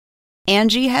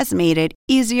Angie has made it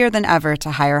easier than ever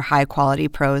to hire high-quality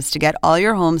pros to get all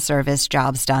your home service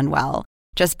jobs done well.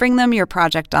 Just bring them your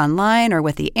project online or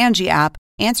with the Angie app,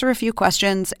 answer a few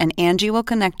questions, and Angie will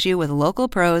connect you with local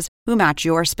pros who match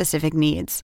your specific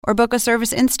needs. Or book a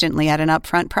service instantly at an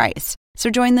upfront price. So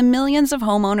join the millions of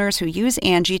homeowners who use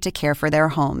Angie to care for their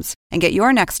homes and get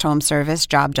your next home service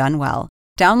job done well.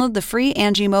 Download the free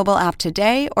Angie mobile app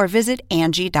today or visit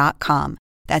Angie.com.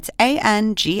 That's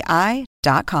ANGI.com.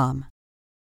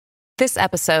 This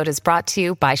episode is brought to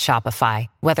you by Shopify.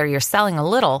 Whether you're selling a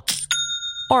little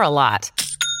or a lot,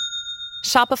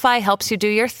 Shopify helps you do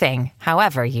your thing,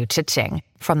 however you cha-ching.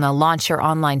 From the launch your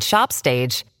online shop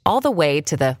stage, all the way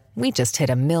to the we just hit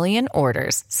 1 million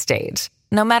orders stage.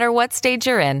 No matter what stage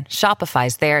you're in,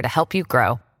 Shopify's there to help you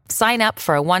grow. Sign up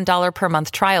for a $1 per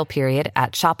month trial period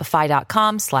at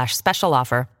shopify.com/special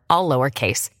offer, all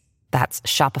lowercase. That's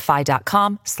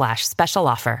shopify.com/special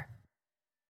offer.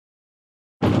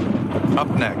 Up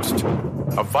next,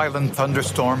 a violent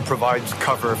thunderstorm provides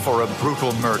cover for a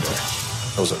brutal murder.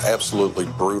 It was an absolutely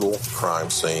brutal crime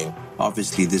scene.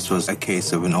 Obviously, this was a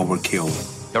case of an overkill.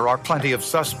 There are plenty of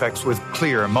suspects with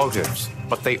clear motives,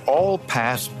 but they all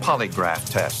pass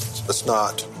polygraph tests. It's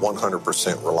not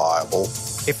 100% reliable.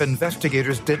 If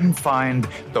investigators didn't find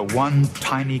the one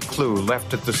tiny clue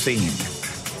left at the scene,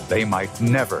 they might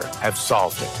never have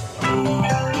solved it.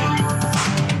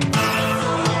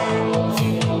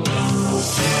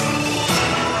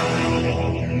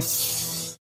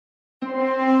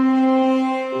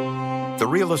 The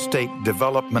real estate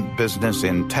development business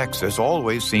in Texas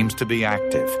always seems to be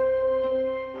active.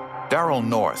 Darrell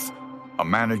North, a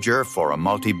manager for a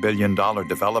multi-billion-dollar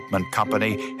development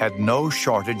company, had no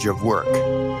shortage of work.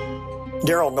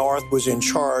 Darrell North was in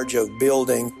charge of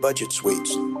building budget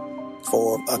suites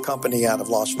for a company out of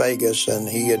Las Vegas, and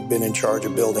he had been in charge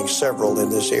of building several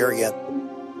in this area.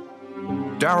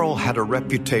 Darrell had a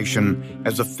reputation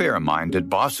as a fair-minded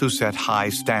boss who set high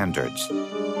standards.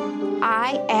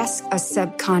 I asked a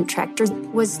subcontractor,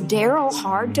 was Darrell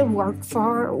hard to work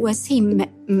for? Was he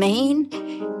mean?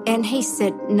 And he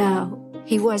said, no,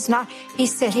 he was not. He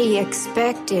said he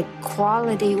expected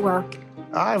quality work.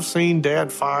 I've seen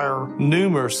Dad fire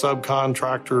numerous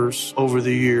subcontractors over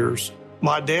the years.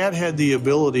 My dad had the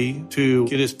ability to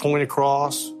get his point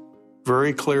across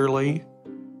very clearly.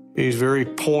 He's very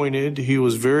pointed. He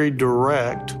was very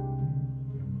direct.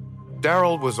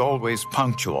 Darrell was always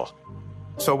punctual.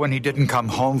 So when he didn't come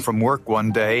home from work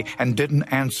one day and didn't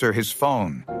answer his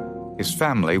phone, his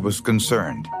family was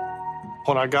concerned.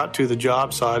 When I got to the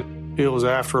job site, it was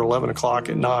after 11 o'clock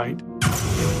at night.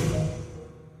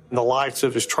 The lights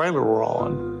of his trailer were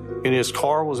on, and his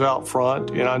car was out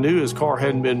front, and I knew his car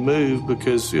hadn't been moved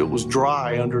because it was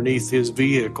dry underneath his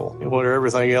vehicle, and when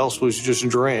everything else was just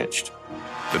drenched.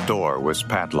 The door was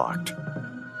padlocked.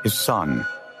 His son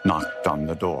knocked on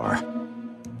the door,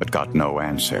 but got no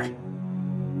answer.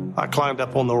 I climbed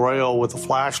up on the rail with a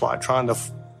flashlight, trying to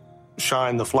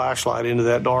shine the flashlight into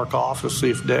that dark office, see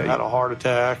if Dad had a heart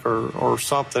attack or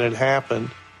something had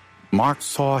happened. Mark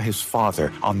saw his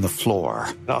father on the floor.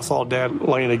 I saw Dad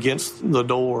laying against the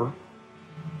door,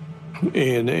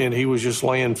 and he was just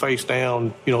laying face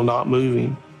down, not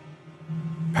moving.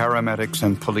 Paramedics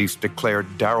and police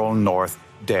declared Darrell North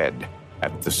dead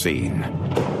at the scene.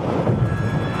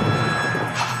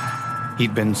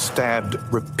 He'd been stabbed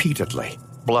repeatedly.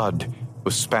 Blood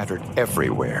was spattered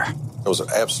everywhere. It was an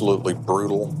absolutely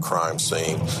brutal crime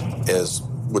scene, as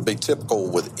would be typical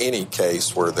with any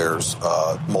case where there's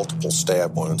multiple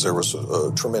stab wounds. There was a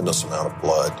tremendous amount of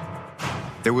blood.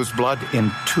 There was blood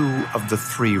in 2 of the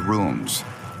 3 rooms.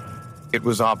 It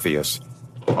was obvious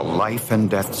a life and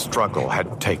death struggle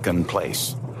had taken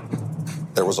place.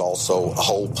 There was also a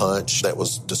hole punch that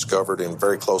was discovered in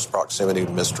very close proximity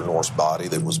to Mr. North's body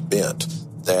that was bent.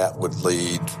 That would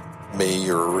lead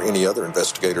me or any other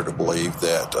investigator to believe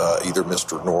that either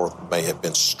Mr. North may have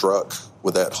been struck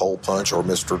with that hole punch or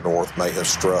Mr. North may have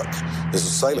struck his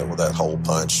assailant with that hole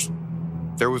punch.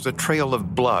 There was a trail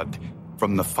of blood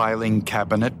from the filing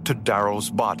cabinet to Darrell's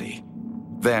body,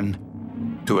 then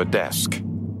to a desk.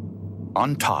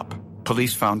 On top,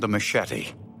 police found a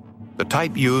machete, the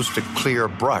type used to clear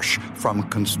brush from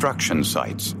construction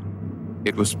sites.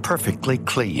 It was perfectly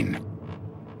clean.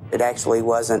 It actually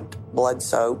wasn't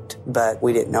blood-soaked, but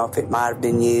we didn't know if it might have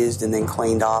been used and then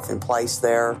cleaned off and placed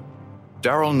there.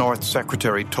 Darrell North's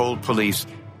secretary told police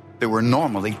there were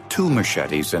normally 2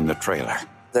 machetes in the trailer.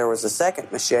 There was a second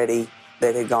machete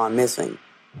that had gone missing.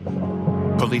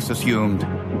 Police assumed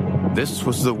this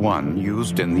was the one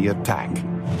used in the attack.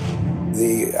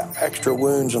 The extra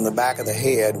wounds on the back of the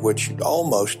head, which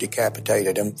almost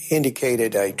decapitated him,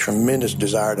 indicated a tremendous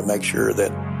desire to make sure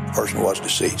that the person was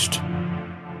deceased.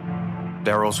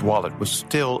 Daryl's wallet was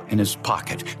still in his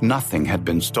pocket. Nothing had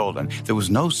been stolen. There was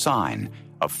no sign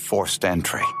of forced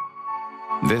entry.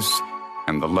 This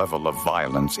and the level of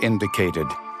violence indicated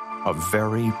a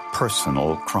very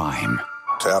personal crime.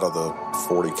 Out of the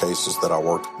 40 cases that I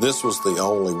worked, this was the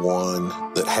only one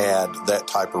that had that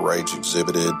type of rage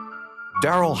exhibited.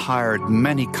 Daryl hired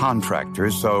many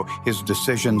contractors, so his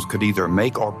decisions could either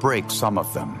make or break some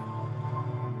of them.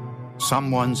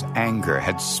 Someone's anger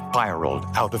had spiraled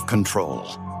out of control,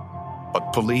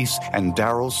 but police and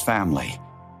Daryl's family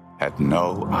had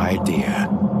no idea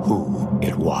who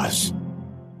it was.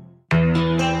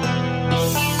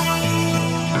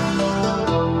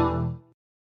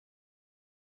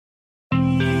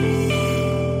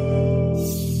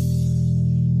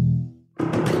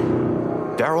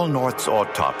 Daryl North's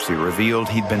autopsy revealed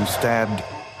he'd been stabbed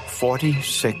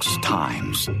 46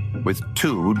 times with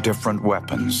 2 different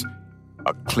weapons.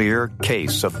 A clear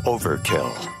case of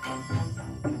overkill.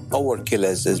 Overkill,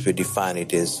 as we define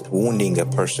it, is wounding a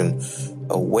person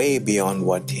way beyond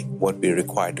what we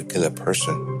require to kill a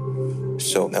person.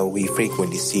 So we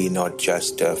frequently see not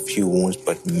just a few wounds,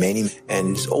 but many.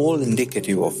 And it's all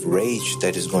indicative of rage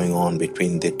that is going on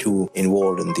between the two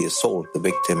involved in the assault, the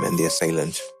victim and the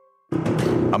assailant.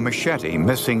 A machete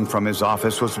missing from his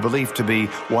office was believed to be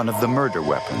one of the murder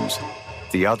weapons.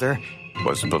 The other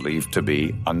was believed to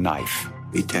be a knife.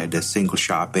 It had a single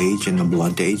sharp edge and a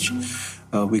blunt edge.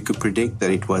 We could predict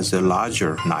that it was a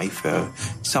larger knife.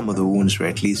 Some of the wounds were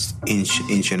at least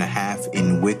inch and a half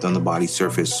in width on the body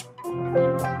surface.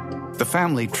 The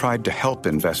family tried to help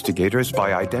investigators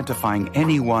by identifying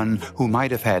anyone who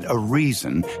might have had a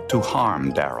reason to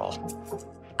harm Daryl.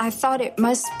 I thought it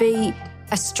must be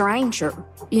a stranger,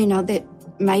 that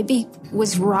maybe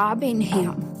was robbing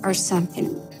him or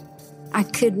something. I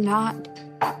could not,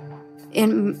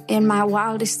 in my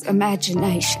wildest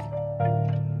imagination,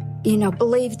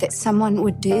 believe that someone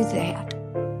would do that.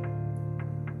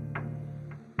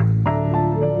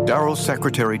 Daryl's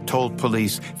secretary told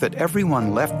police that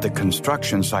everyone left the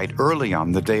construction site early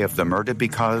on the day of the murder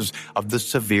because of the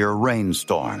severe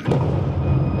rainstorm.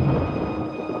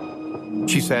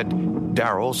 She said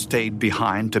Daryl stayed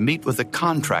behind to meet with a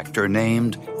contractor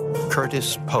named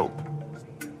Curtis Pope.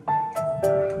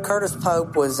 Curtis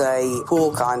Pope was a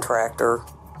pool contractor.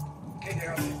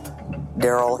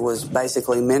 Daryl was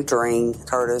basically mentoring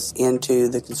Curtis into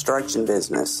the construction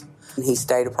business. He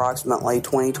stayed approximately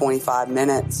 20-25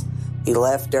 minutes. He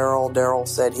left Daryl. Daryl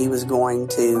said he was going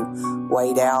to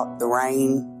wait out the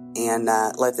rain and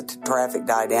let the traffic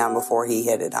die down before he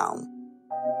headed home.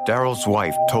 Daryl's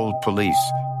wife told police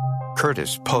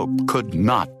Curtis Pope could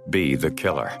not be the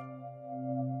killer.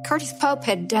 Curtis Pope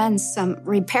had done some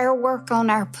repair work on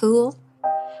our pool.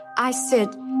 I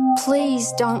said,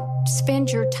 please don't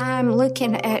spend your time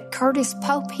looking at Curtis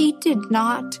Pope. He did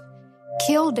not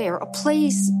kill Daryl.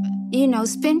 Please,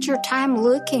 spend your time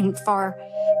looking for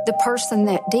the person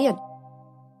that did.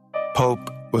 Pope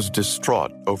was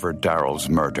distraught over Daryl's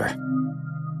murder.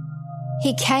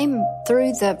 He came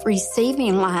through the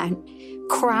receiving line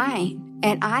crying,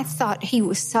 and I thought he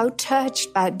was so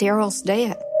touched by Daryl's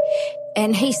death.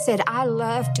 And he said, I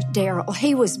loved Daryl.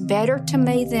 He was better to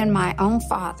me than my own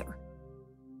father.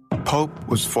 Pope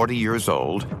was 40 years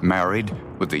old, married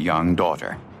with a young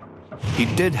daughter. He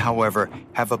did, however,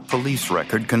 have a police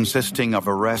record consisting of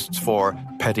arrests for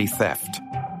petty theft.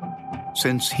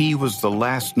 Since he was the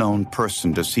last known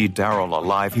person to see Daryl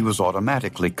alive, he was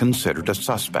automatically considered a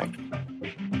suspect.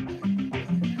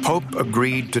 Pope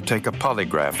agreed to take a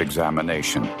polygraph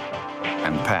examination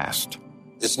and passed.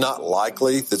 It's not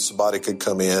likely that somebody could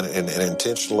come in and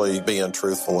intentionally be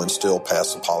untruthful and still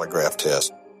pass the polygraph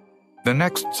test. The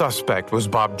next suspect was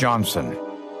Bob Johnson,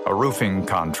 a roofing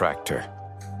contractor.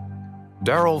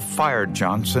 Daryl fired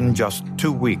Johnson just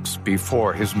 2 weeks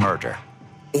before his murder.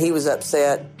 He was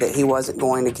upset that he wasn't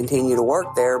going to continue to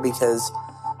work there because,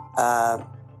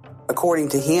 according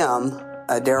to him,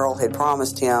 Daryl had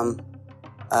promised him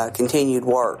continued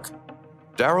work.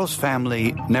 Daryl's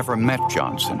family never met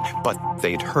Johnson, but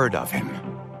they'd heard of him.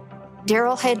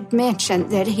 Daryl had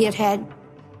mentioned that he had had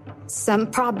some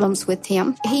problems with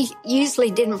him. He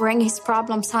usually didn't bring his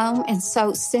problems home, and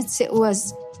so since it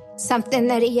was something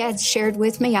that he had shared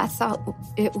with me, I thought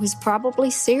it was probably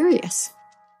serious.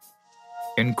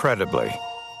 Incredibly,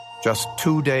 just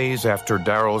 2 days after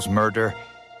Daryl's murder,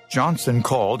 Johnson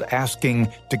called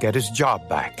asking to get his job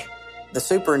back. The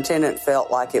superintendent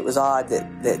felt like it was odd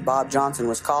that Bob Johnson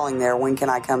was calling there, when can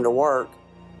I come to work?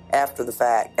 after the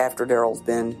fact, after Daryl's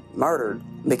been murdered,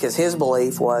 because his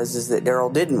belief was that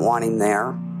Daryl didn't want him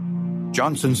there.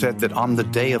 Johnson said that on the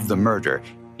day of the murder,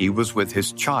 he was with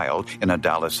his child in a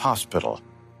Dallas hospital.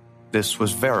 This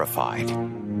was verified,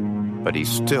 but he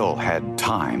still had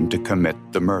time to commit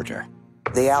the murder.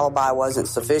 The alibi wasn't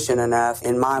sufficient enough,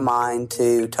 in my mind,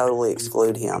 to totally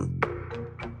exclude him.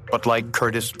 But like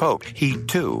Curtis Pope, he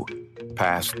too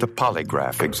passed the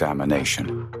polygraph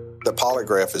examination. The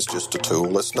polygraph is just a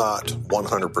tool. It's not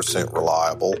 100%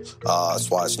 reliable. That's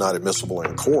why it's not admissible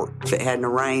in court. If it hadn't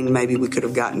rained, maybe we could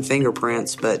have gotten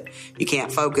fingerprints, but you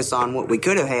can't focus on what we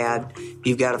could have had.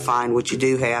 You've got to find what you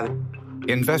do have.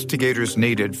 Investigators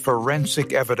needed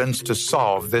forensic evidence to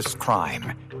solve this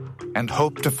crime and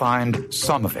hoped to find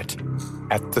some of it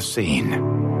at the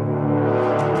scene.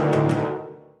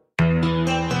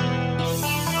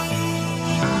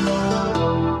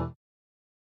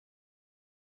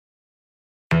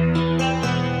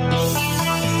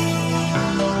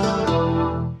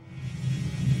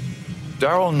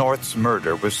 Daryl North's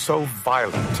murder was so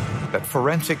violent that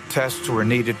forensic tests were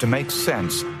needed to make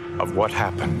sense of what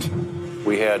happened.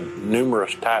 We had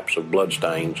numerous types of blood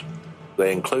stains.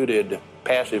 They included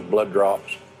passive blood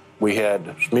drops. We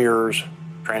had smears,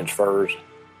 transfers,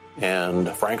 and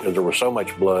frankly, there was so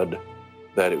much blood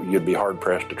that you'd be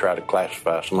hard-pressed to try to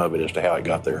classify some of it as to how it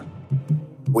got there.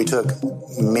 We took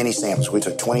many samples. We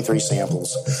took 23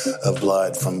 samples of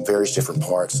blood from various different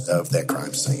parts of that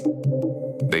crime scene.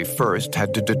 They first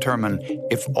had to determine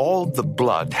if all the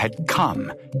blood had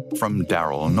come from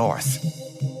Daryl North.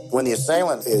 When the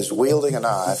assailant is wielding a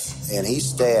knife and he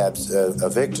stabs a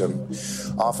victim,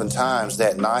 oftentimes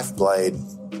that knife blade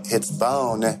hits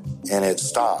bone and it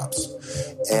stops.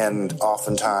 And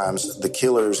oftentimes the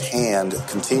killer's hand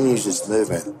continues its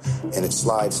movement and it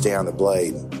slides down the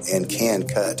blade and can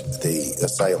cut the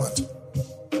assailant.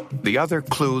 The other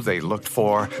clue they looked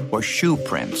for was shoe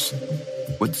prints.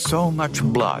 With so much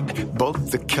blood,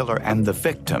 both the killer and the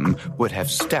victim would have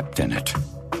stepped in it.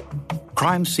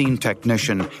 Crime scene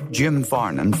technician Jim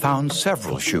Varnon found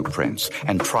several shoe prints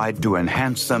and tried to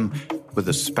enhance them with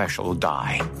a special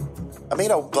dye.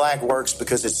 Amino black works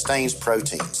because it stains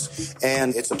proteins,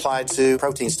 and it's applied to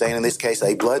protein stain, in this case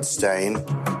a blood stain.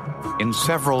 In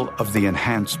several of the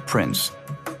enhanced prints,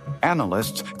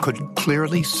 analysts could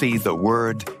clearly see the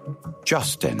word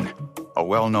Justin, a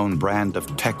well-known brand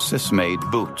of Texas-made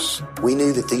boots. We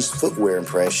knew that these footwear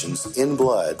impressions in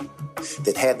blood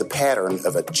that had the pattern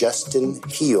of a Justin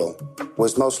heel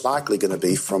was most likely going to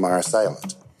be from our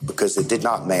assailant because it did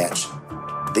not match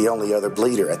the only other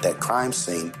bleeder at that crime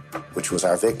scene, which was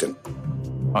our victim.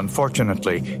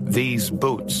 Unfortunately, these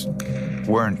boots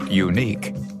weren't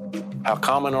unique. How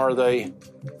common are they?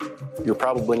 You're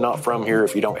probably not from here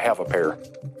if you don't have a pair.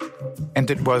 And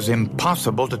it was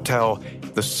impossible to tell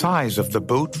the size of the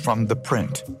boot from the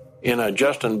print. In a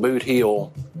Justin boot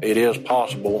heel, it is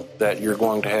possible that you're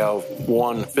going to have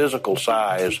one physical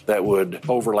size that would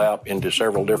overlap into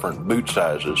several different boot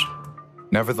sizes.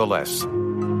 Nevertheless,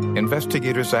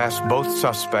 investigators asked both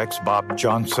suspects, Bob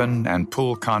Johnson and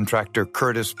pool contractor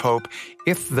Curtis Pope,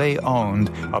 if they owned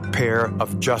a pair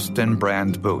of Justin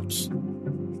brand boots.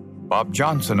 Bob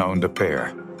Johnson owned a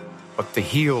pair, but the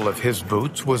heel of his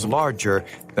boots was larger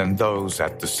than those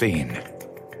at the scene.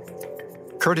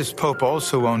 Curtis Pope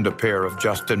also owned a pair of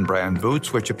Justin brand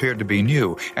boots, which appeared to be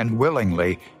new, and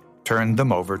willingly turned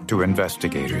them over to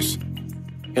investigators.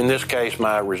 In this case,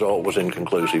 my result was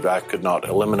inconclusive. I could not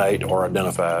eliminate or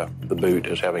identify the boot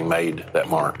as having made that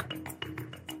mark.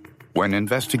 When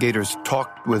investigators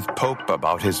talked with Pope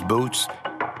about his boots,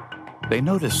 they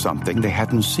noticed something they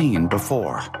hadn't seen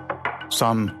before.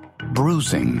 Some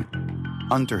bruising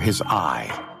under his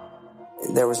eye.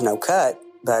 There was no cut,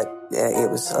 but it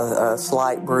was a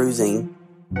slight bruising.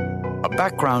 A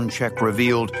background check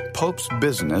revealed Pope's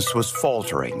business was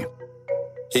faltering.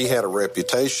 He had a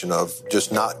reputation of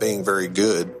just not being very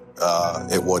good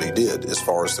at what he did as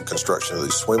far as the construction of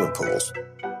these swimming pools.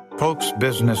 Pope's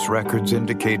business records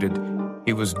indicated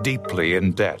he was deeply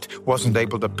in debt, wasn't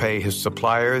able to pay his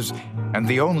suppliers, and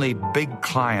the only big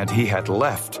client he had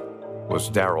left was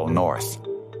Daryl North.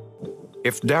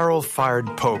 If Daryl fired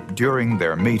Pope during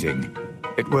their meeting,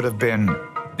 it would have been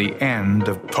the end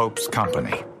of Pope's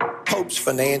company. Pope's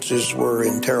finances were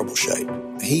in terrible shape.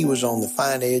 He was on the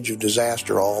fine edge of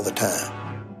disaster all the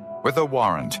time. With a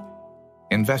warrant,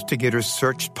 investigators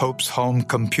searched Pope's home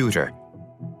computer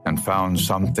and found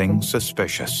something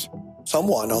suspicious.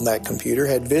 Someone on that computer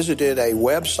had visited a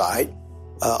website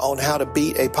on how to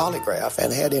beat a polygraph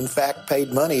and had in fact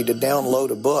paid money to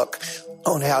download a book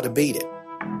on how to beat it.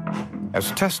 As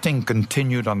testing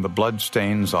continued on the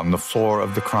bloodstains on the floor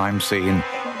of the crime scene,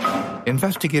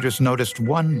 Investigators noticed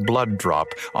one blood drop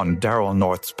on Darrell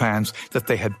North's pants that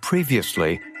they had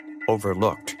previously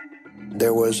overlooked.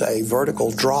 There was a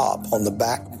vertical drop on the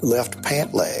back left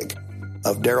pant leg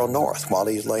of Darrell North while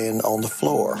he's laying on the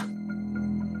floor.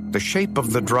 The shape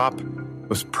of the drop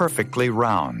was perfectly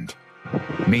round,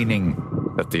 meaning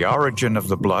that the origin of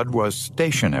the blood was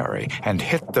stationary and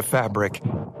hit the fabric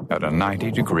at a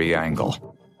 90-degree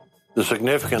angle. The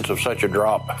significance of such a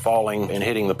drop falling and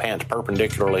hitting the pants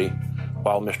perpendicularly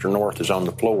while Mr. North is on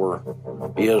the floor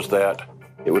is that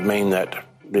it would mean that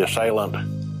the assailant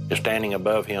is standing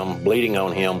above him, bleeding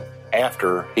on him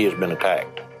after he has been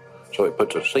attacked. So it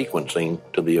puts a sequencing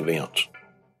to the events.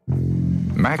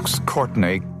 Max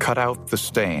Courtney cut out the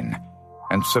stain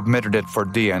and submitted it for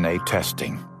DNA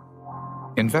testing.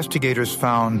 Investigators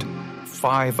found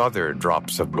 5 other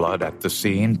drops of blood at the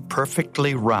scene,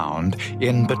 perfectly round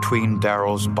in between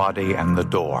Darrell's body and the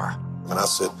door. And I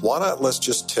said, why not let's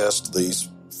just test these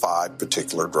 5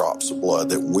 particular drops of blood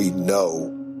that we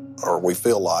know or we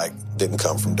feel like didn't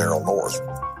come from Darrell North.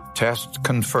 Test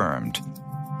confirmed.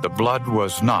 The blood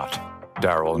was not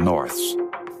Darrell North's.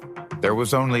 There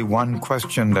was only one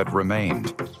question that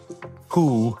remained.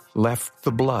 Who left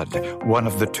the blood? One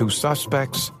of the 2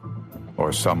 suspects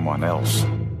or someone else?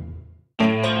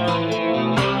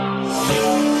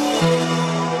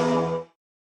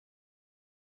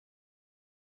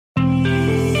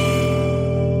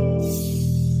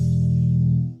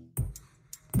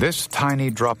 This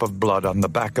tiny drop of blood on the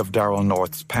back of Darrell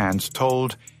North's pants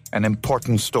told an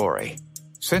important story.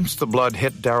 Since the blood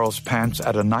hit Darrell's pants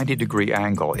at a 90-degree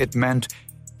angle, it meant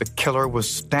the killer was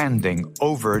standing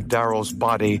over Darrell's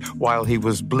body while he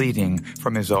was bleeding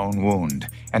from his own wound,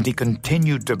 and he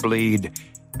continued to bleed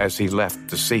as he left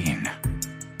the scene.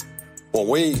 When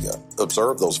we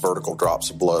observed those vertical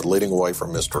drops of blood leading away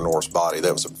from Mr. North's body,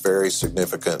 that was a very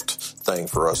significant thing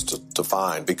for us to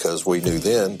find, because we knew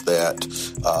then that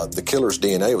the killer's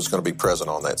DNA was going to be present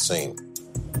on that scene.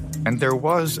 And there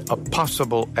was a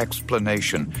possible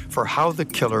explanation for how the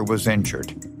killer was injured.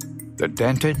 The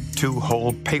dented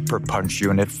 2-hole paper punch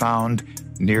unit found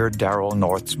near Darrell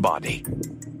North's body.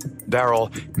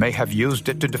 Darrell may have used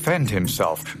it to defend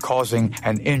himself, causing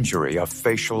an injury, a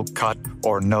facial cut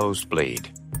or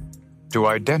nosebleed. To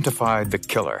identify the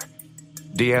killer,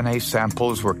 DNA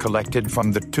samples were collected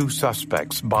from the 2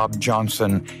 suspects, Bob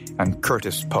Johnson and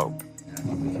Curtis Pope.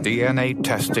 DNA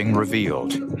testing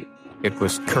revealed it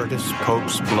was Curtis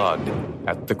Pope's blood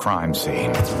at the crime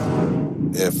scene.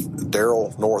 If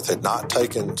Darrell North had not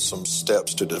taken some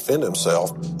steps to defend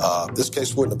himself, this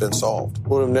case wouldn't have been solved.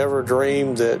 Would have never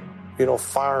dreamed that,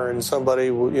 firing somebody,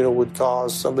 would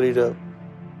cause somebody to,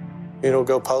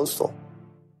 go postal.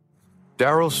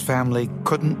 Darrell's family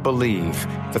couldn't believe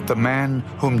that the man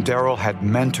whom Darrell had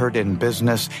mentored in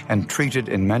business and treated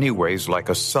in many ways like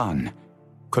a son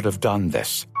could have done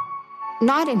this.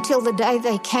 Not until the day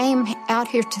they came out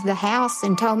here to the house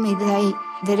and told me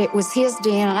that it was his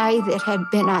DNA that had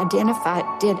been identified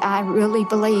did I really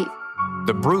believe.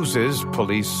 The bruises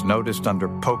police noticed under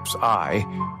Pope's eye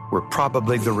were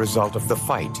probably the result of the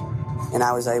fight. And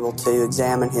I was able to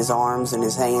examine his arms and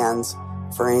his hands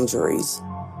for injuries.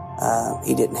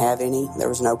 He didn't have any. There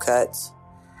was no cuts.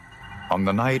 On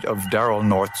the night of Darrell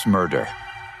North's murder,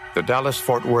 the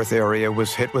Dallas-Fort Worth area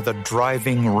was hit with a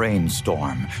driving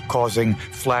rainstorm, causing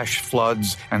flash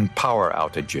floods and power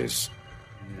outages.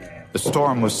 The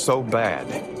storm was so bad,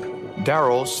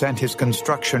 Darrell sent his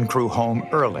construction crew home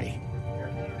early.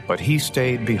 But he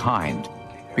stayed behind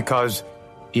because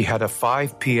he had a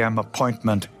 5 p.m.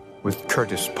 appointment with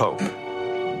Curtis Pope.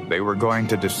 They were going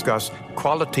to discuss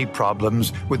quality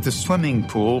problems with the swimming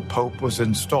pool Pope was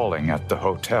installing at the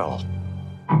hotel.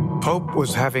 Pope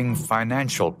was having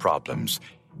financial problems.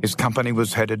 His company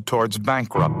was headed towards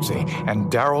bankruptcy,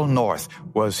 and Darrell North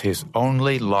was his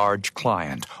only large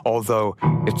client, although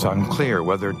it's unclear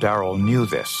whether Darrell knew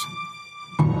this.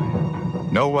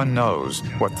 No one knows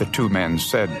what the 2 men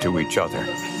said to each other.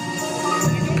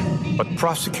 But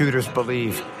prosecutors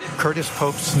believe Curtis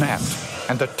Pope snapped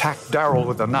and attacked Darrell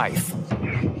with a knife.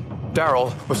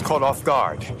 Darrell was caught off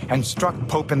guard and struck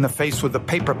Pope in the face with a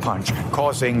paper punch,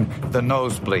 causing the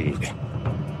nosebleed.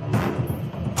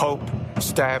 Pope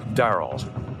stabbed Darrell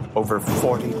over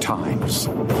 40 times.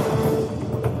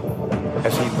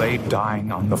 As he lay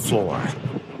dying on the floor,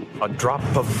 a drop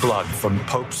of blood from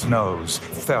Pope's nose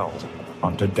fell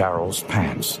onto Darrell's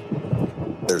pants.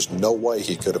 There's no way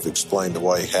he could have explained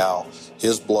away how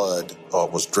his blood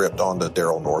was dripped onto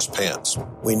Darrell North's pants.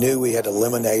 We knew we had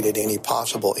eliminated any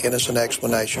possible innocent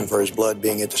explanation for his blood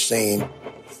being at the scene,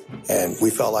 and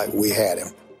we felt like we had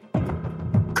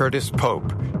him. Curtis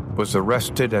Pope was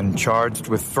arrested and charged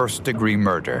with first-degree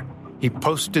murder. He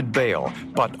posted bail,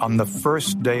 but on the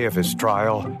first day of his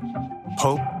trial,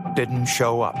 Pope didn't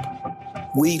show up.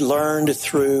 We learned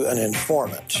through an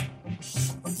informant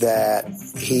that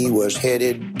he was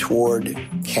headed toward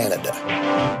Canada.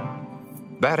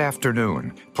 That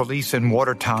afternoon, police in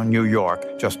Watertown, New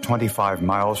York, just 25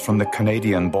 miles from the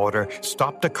Canadian border,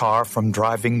 stopped a car from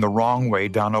driving the wrong way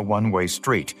down a one-way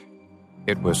street.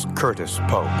 It was Curtis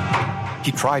Pope.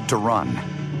 He tried to run,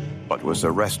 but was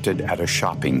arrested at a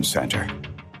shopping center.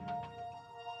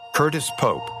 Curtis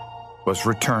Pope was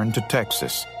returned to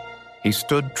Texas. He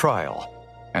stood trial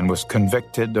and was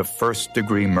convicted of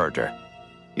first-degree murder.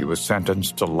 He was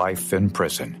sentenced to life in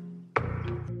prison.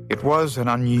 It was an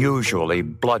unusually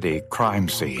bloody crime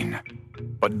scene,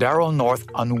 but Darrell North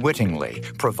unwittingly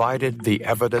provided the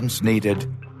evidence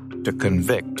needed to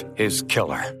convict his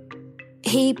killer.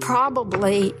 He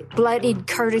probably bloodied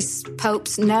Curtis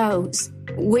Pope's nose.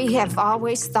 We have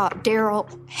always thought Darrell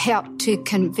helped to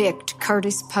convict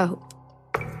Curtis Pope.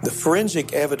 The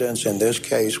forensic evidence in this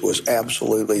case was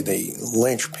absolutely the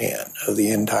linchpin of the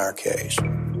entire case.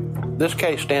 This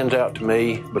case stands out to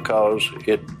me because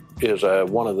it is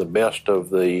one of the best of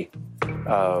the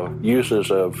uses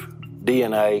of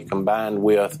DNA combined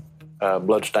with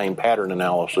bloodstain pattern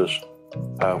analysis.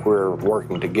 We're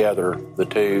working together, the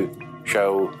two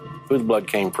show who the blood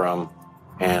came from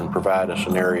and provide a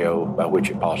scenario by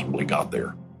which it possibly got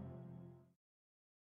there.